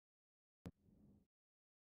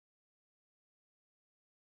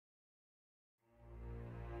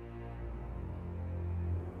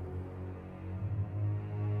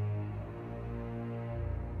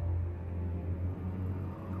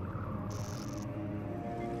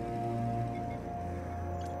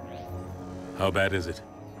How bad is it?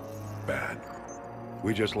 Bad.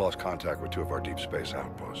 We just lost contact with 2 of our deep space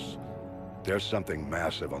outposts. There's something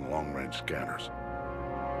massive on the long-range scanners.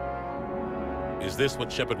 Is this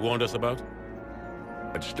what Shepard warned us about?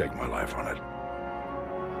 I'd stake my life on it.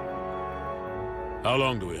 How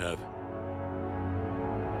long do we have?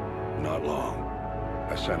 Not long.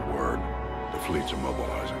 I sent word. The fleets are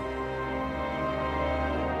mobilizing.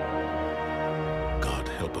 God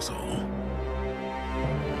help us all.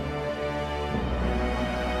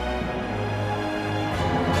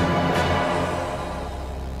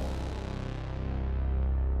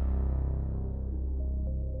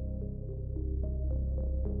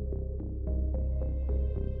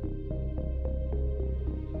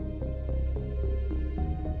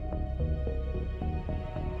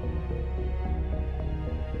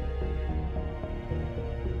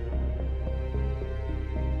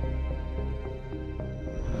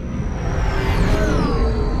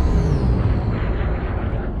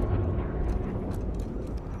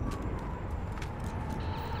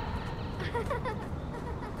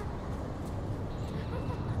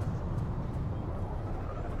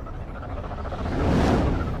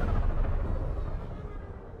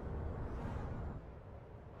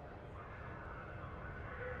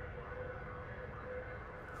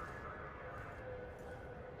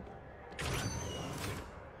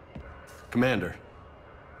 Commander.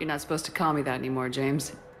 You're not supposed to call me that anymore,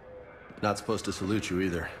 James. Not supposed to salute you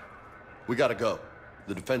either. We gotta go.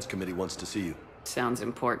 The Defense Committee wants to see you. Sounds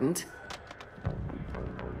important.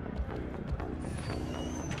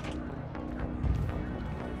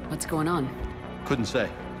 What's going on? Couldn't say.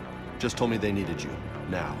 Just told me they needed you.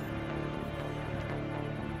 Now.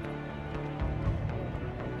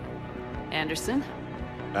 Anderson?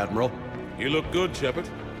 Admiral? You look good, Shepard.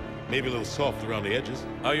 Maybe a little soft around the edges.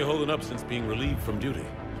 How are you holding up since being relieved from duty?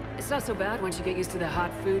 It's not so bad once you get used to the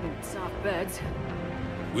hot food and soft beds.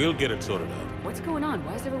 We'll get it sorted out. What's going on?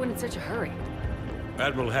 Why is everyone in such a hurry?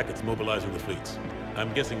 Admiral Hackett's mobilizing the fleets.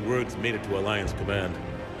 I'm guessing word's made it to Alliance Command.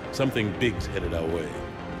 Something big's headed our way.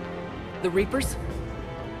 The Reapers?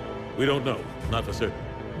 We don't know. Not for certain.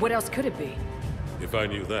 What else could it be? If I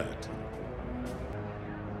knew that.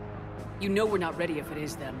 You know we're not ready if it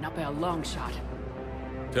is them, not by a long shot.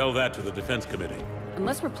 Tell that to the Defense Committee.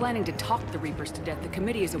 Unless we're planning to talk the Reapers to death, the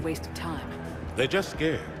committee is a waste of time. They're just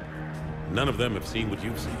scared. None of them have seen what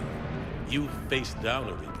you've seen. You faced down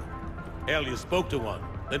a Reaper. Hell, you spoke to one,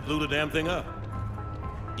 then blew the damn thing up.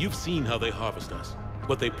 You've seen how they harvest us,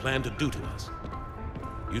 what they plan to do to us.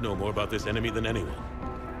 You know more about this enemy than anyone.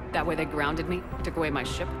 That way they grounded me, took away my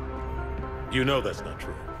ship? You know that's not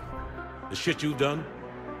true. The shit you've done,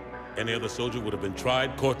 any other soldier would have been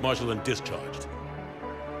tried, court-martialed, and discharged.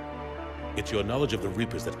 It's your knowledge of the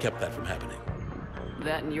Reapers that kept that from happening.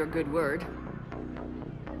 That and your good word.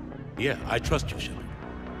 Yeah, I trust you, Shepard.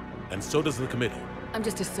 And so does the committee. I'm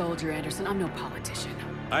just a soldier, Anderson. I'm no politician.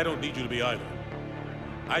 I don't need you to be either.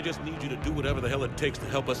 I just need you to do whatever the hell it takes to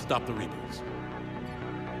help us stop the Reapers.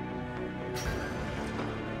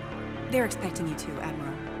 They're expecting you to,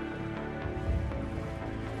 Admiral.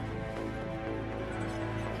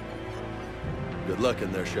 Good luck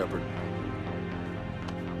in there, Shepard.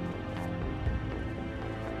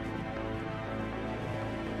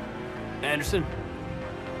 Anderson?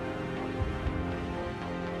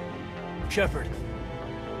 Shepard.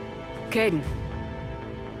 Caden.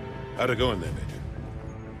 How'd it go in there, Major?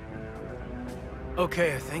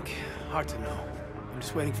 Okay, I think. Hard to know. I'm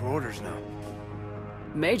just waiting for orders now.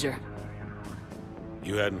 Major?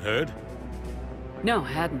 You hadn't heard? No,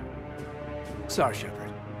 I hadn't. Sorry,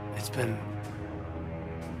 Shepard. It's been...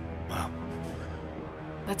 well...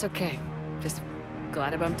 That's okay. Just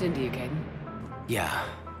glad I bumped into you, Caden. yeah.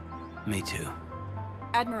 Me too.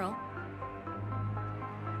 Admiral.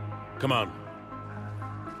 Come on.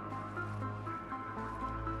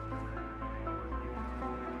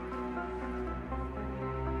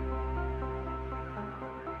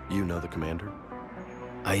 You know the commander?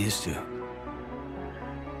 I used to.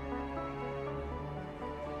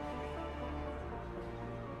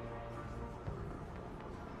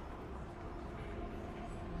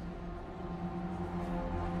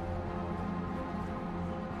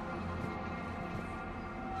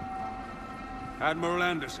 Admiral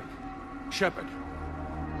Anderson. Shepard.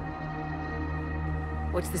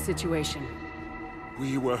 What's the situation?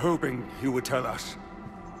 We were hoping you would tell us.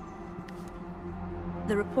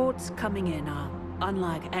 The reports coming in are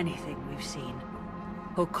unlike anything we've seen.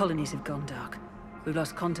 Whole colonies have gone dark. We've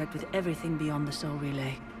lost contact with everything beyond the Soul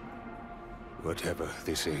Relay. Whatever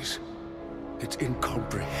this is, it's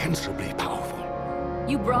incomprehensibly powerful.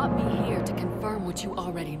 You brought me here to confirm what you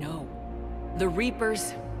already know. The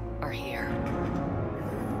Reapers are here.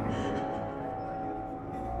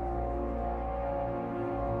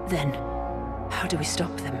 Then, how do we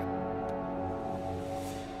stop them?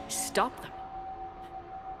 Stop them.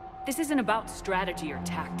 This isn't about strategy or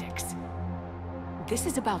tactics. This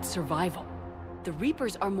is about survival. The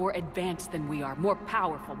Reapers are more advanced than we are, more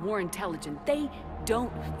powerful, more intelligent. They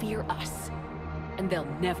don't fear us. And they'll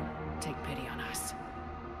never take pity on us.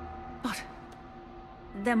 But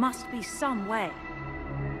there must be some way.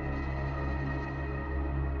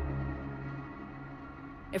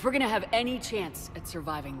 If we're gonna have any chance at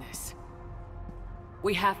surviving this,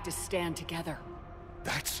 we have to stand together.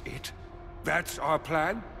 That's it? That's our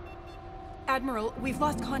plan? Admiral, we've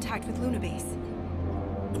lost contact with Luna Base.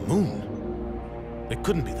 The moon? It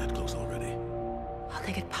couldn't be that close already. How'd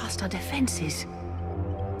they get past our defenses?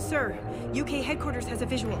 Sir, UK headquarters has a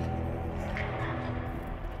visual.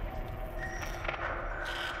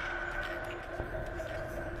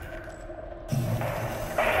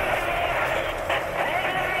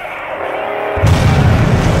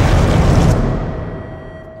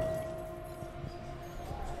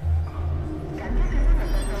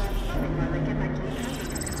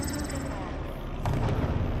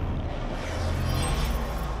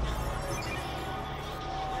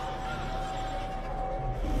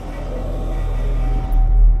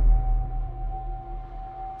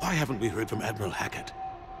 Why haven't we heard from Admiral Hackett?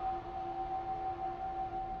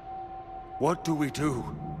 What do we do?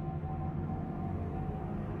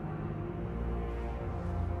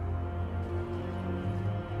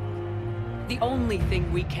 The only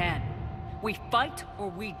thing we can. We fight or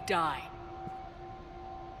we die.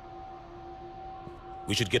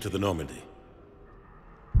 We should get to the Normandy.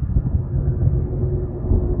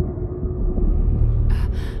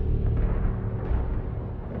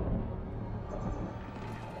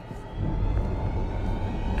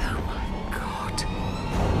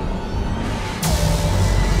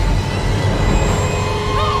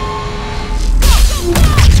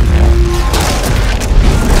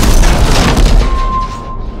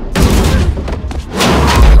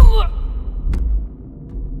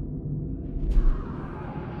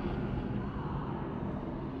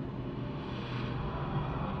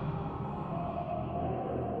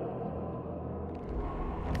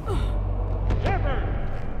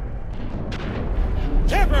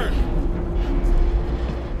 Shepard!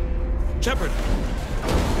 Shepard!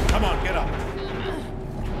 Come on, get up.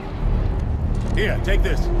 Here, take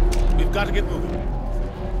this. We've got to get moving.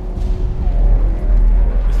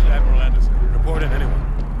 This is Admiral Anderson. Report in,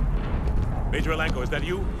 anyone. Major Alanko, is that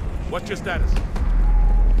you? What's your status?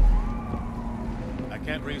 I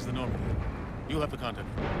can't raise the Normandy. You'll have to contact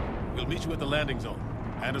me. We'll meet you at the landing zone.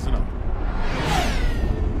 Anderson out.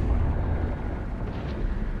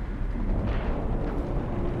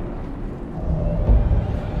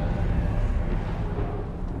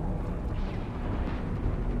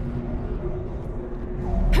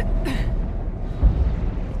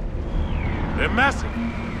 They're massive.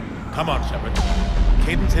 Come on, Shepard.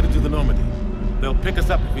 Cadence headed to the Normandy. They'll pick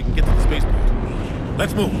us up if we can get to the spaceport.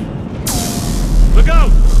 Let's move. Look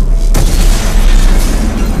out!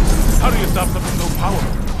 How do you stop something so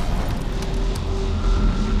powerful?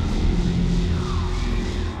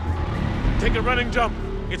 Take a running jump.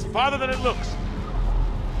 It's farther than it looks.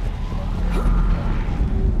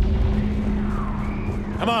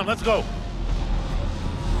 Come on, let's go.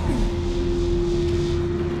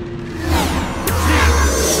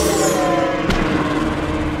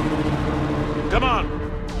 Come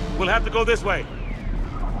on. We'll have to go this way.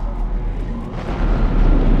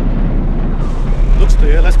 Looks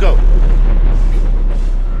clear. Let's go.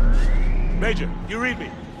 Major, you read me.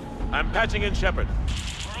 I'm patching in Shepard.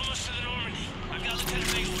 We're almost to the Normandy. I've got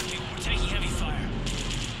Lieutenant Bates with you. We're taking heavy fire.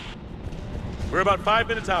 We're about 5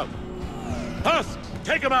 minutes out. Husk,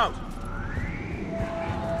 take him out.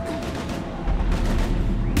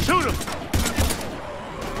 Shoot him.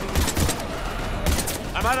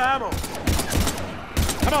 I'm out of ammo.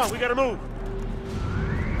 Come on, we gotta move.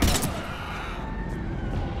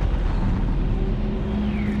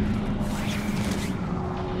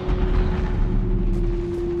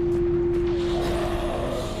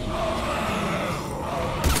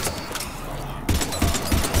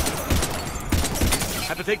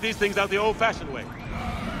 Have to take these things out the old-fashioned way.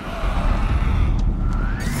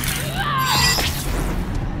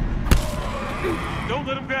 Don't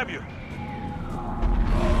let them grab you.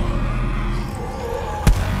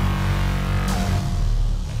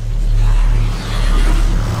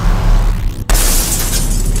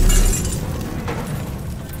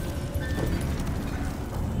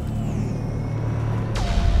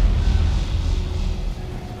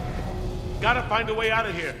 Gotta find a way out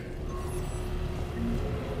of here.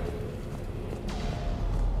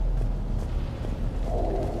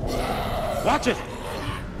 Watch it!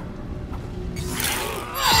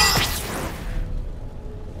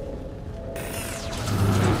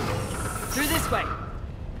 Through this way.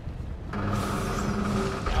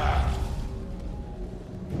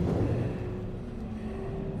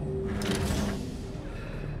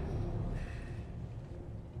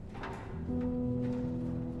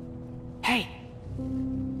 Hey.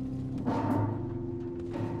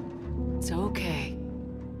 It's okay.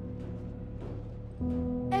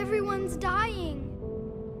 Everyone's dying.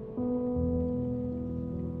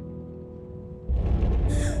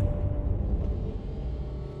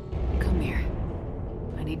 Come here.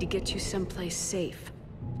 I need to get you someplace safe.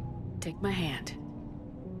 Take my hand.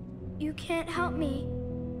 You can't help me.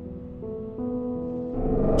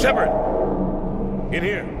 Shepard! In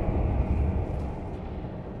here.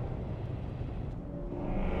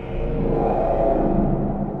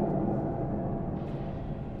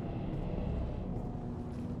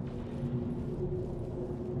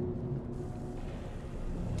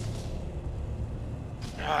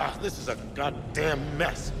 This is a goddamn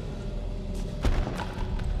mess.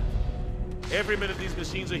 Every minute these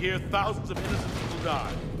machines are here, thousands of innocent people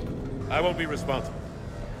die. I won't be responsible.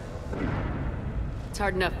 It's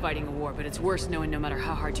hard enough fighting a war, but it's worse knowing no matter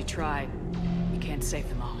how hard you try, you can't save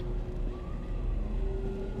them all.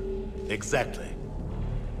 Exactly.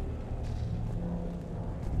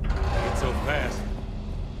 It's so fast.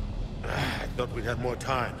 I thought we'd have more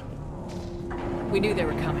time. We knew they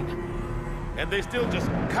were coming. And they still just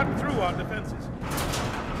cut through our defenses.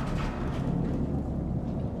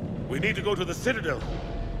 We need to go to the Citadel.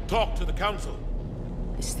 Talk to the Council.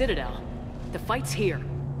 The Citadel? The fight's here.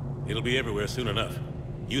 It'll be everywhere soon enough.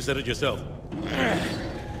 You said it yourself.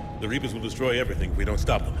 The Reapers will destroy everything if we don't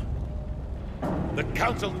stop them. The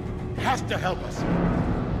Council has to help us.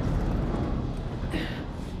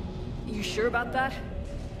 You sure about that?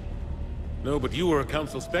 No, but you were a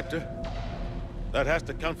Council Spectre. That has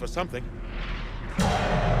to count for something.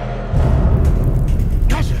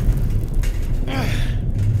 Gotcha!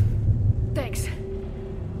 Thanks.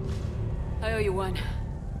 I owe you one.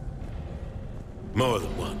 More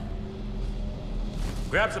than one.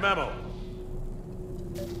 Grab some ammo.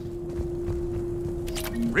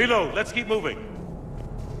 Reload, let's keep moving.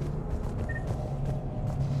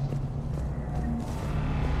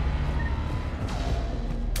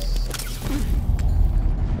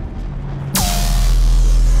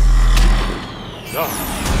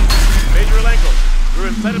 Major Alenko, we're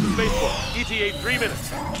inside of the spaceport. ETA 3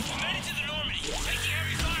 minutes. I'm headed to the Normandy, taking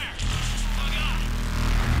heavy fire. Bug out.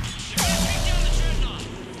 They're gonna take down the dreadnought.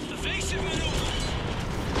 Evasive maneuver.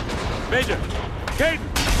 Major! Caden!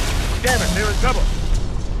 Damn it, they're in trouble.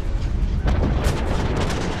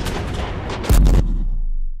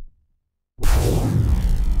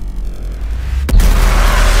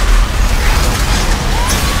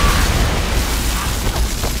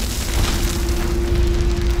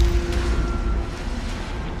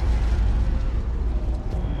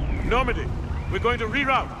 Normandy, we're going to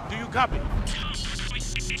reroute. Do you copy?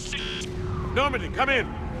 Normandy, come in.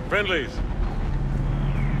 Friendlies.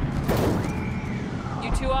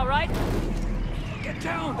 You two all right? Get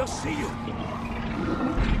down, they'll see you.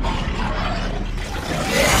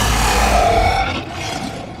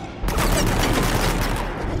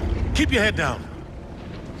 Keep your head down.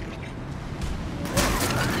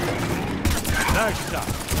 Nice shot.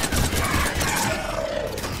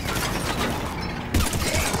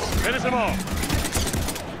 Finish them all.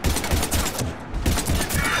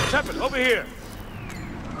 Shepard, over here.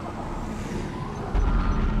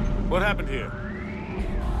 What happened here?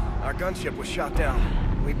 Our gunship was shot down.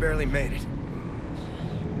 We barely made it.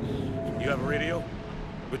 You have a radio?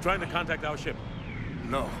 We're trying to contact our ship.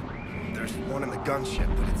 No. There's one in the gunship,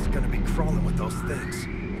 but it's gonna be crawling with those things.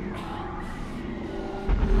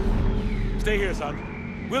 Stay here,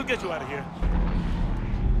 son. We'll get you out of here.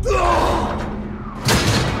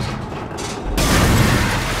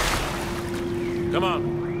 Come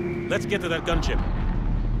on. Let's get to that gunship.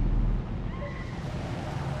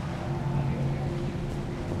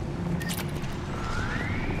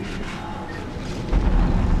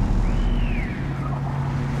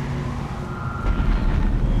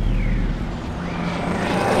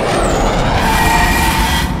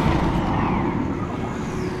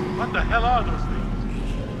 What the hell are those things?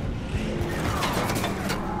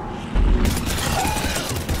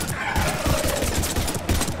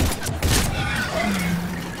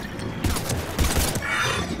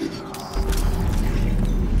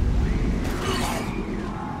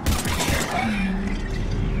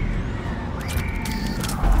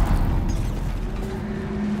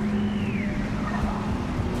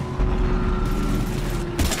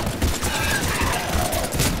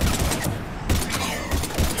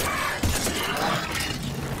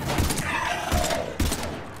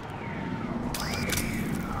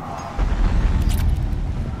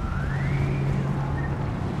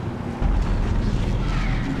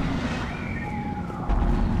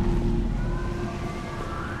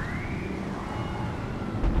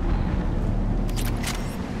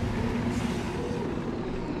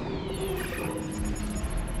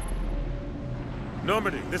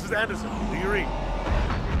 Normandy, this is Anderson. Do you read?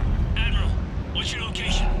 Admiral, what's your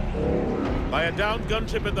location? By a downed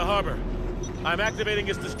gunship in the harbor. I'm activating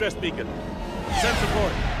its distress beacon. Send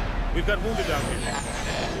support. We've got wounded down here.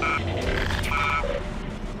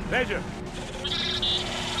 Major!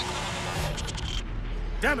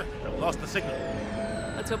 Damn it! I've lost the signal.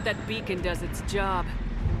 Let's hope that beacon does its job.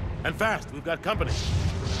 And fast, we've got company.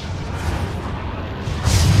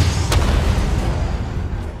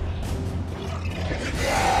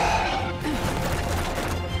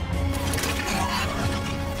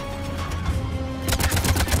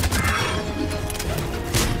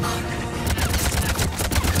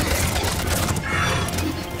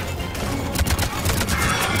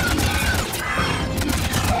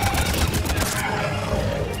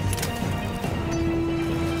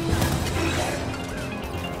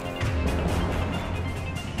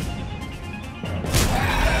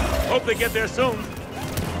 Hope they get there soon.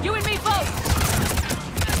 You and me both!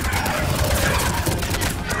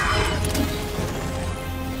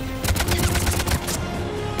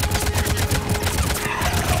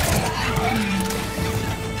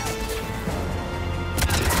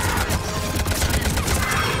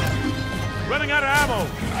 Running out of ammo!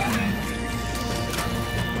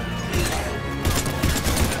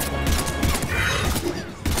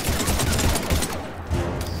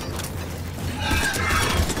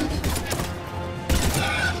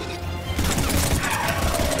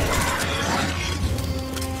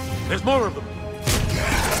 There's more of them.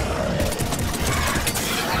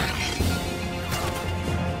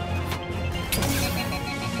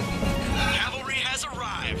 Cavalry has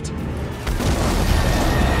arrived.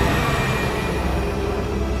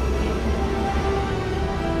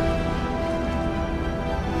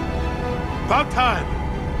 About time.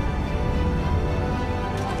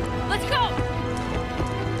 Let's go!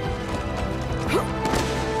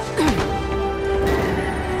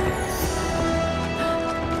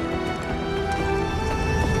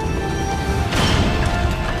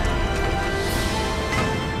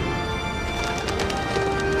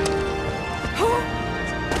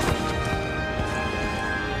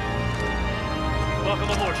 Welcome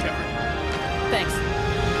aboard, Shepard. Thanks.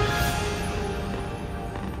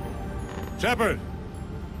 Shepard!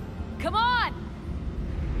 Come on!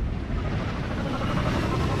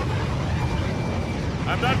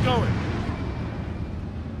 I'm not going.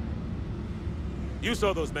 You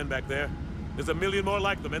saw those men back there. There's a million more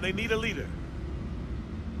like them, and they need a leader.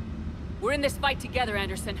 We're in this fight together,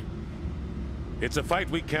 Anderson. It's a fight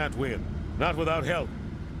we can't win. Not without help.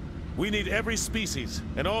 We need every species,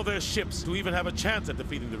 and all their ships, to even have a chance at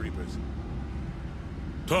defeating the Reapers.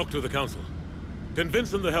 Talk to the Council. Convince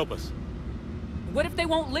them to help us. What if they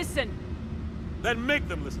won't listen? Then make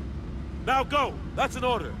them listen. Now go! That's an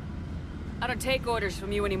order. I don't take orders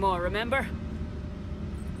from you anymore, remember?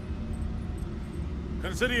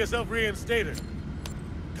 Consider yourself reinstated,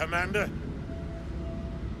 Commander.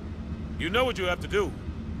 You know what you have to do.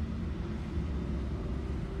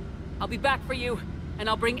 I'll be back for you, and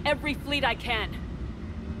I'll bring every fleet I can.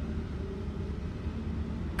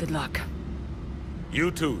 Good luck. You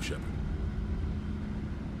too, Shepard.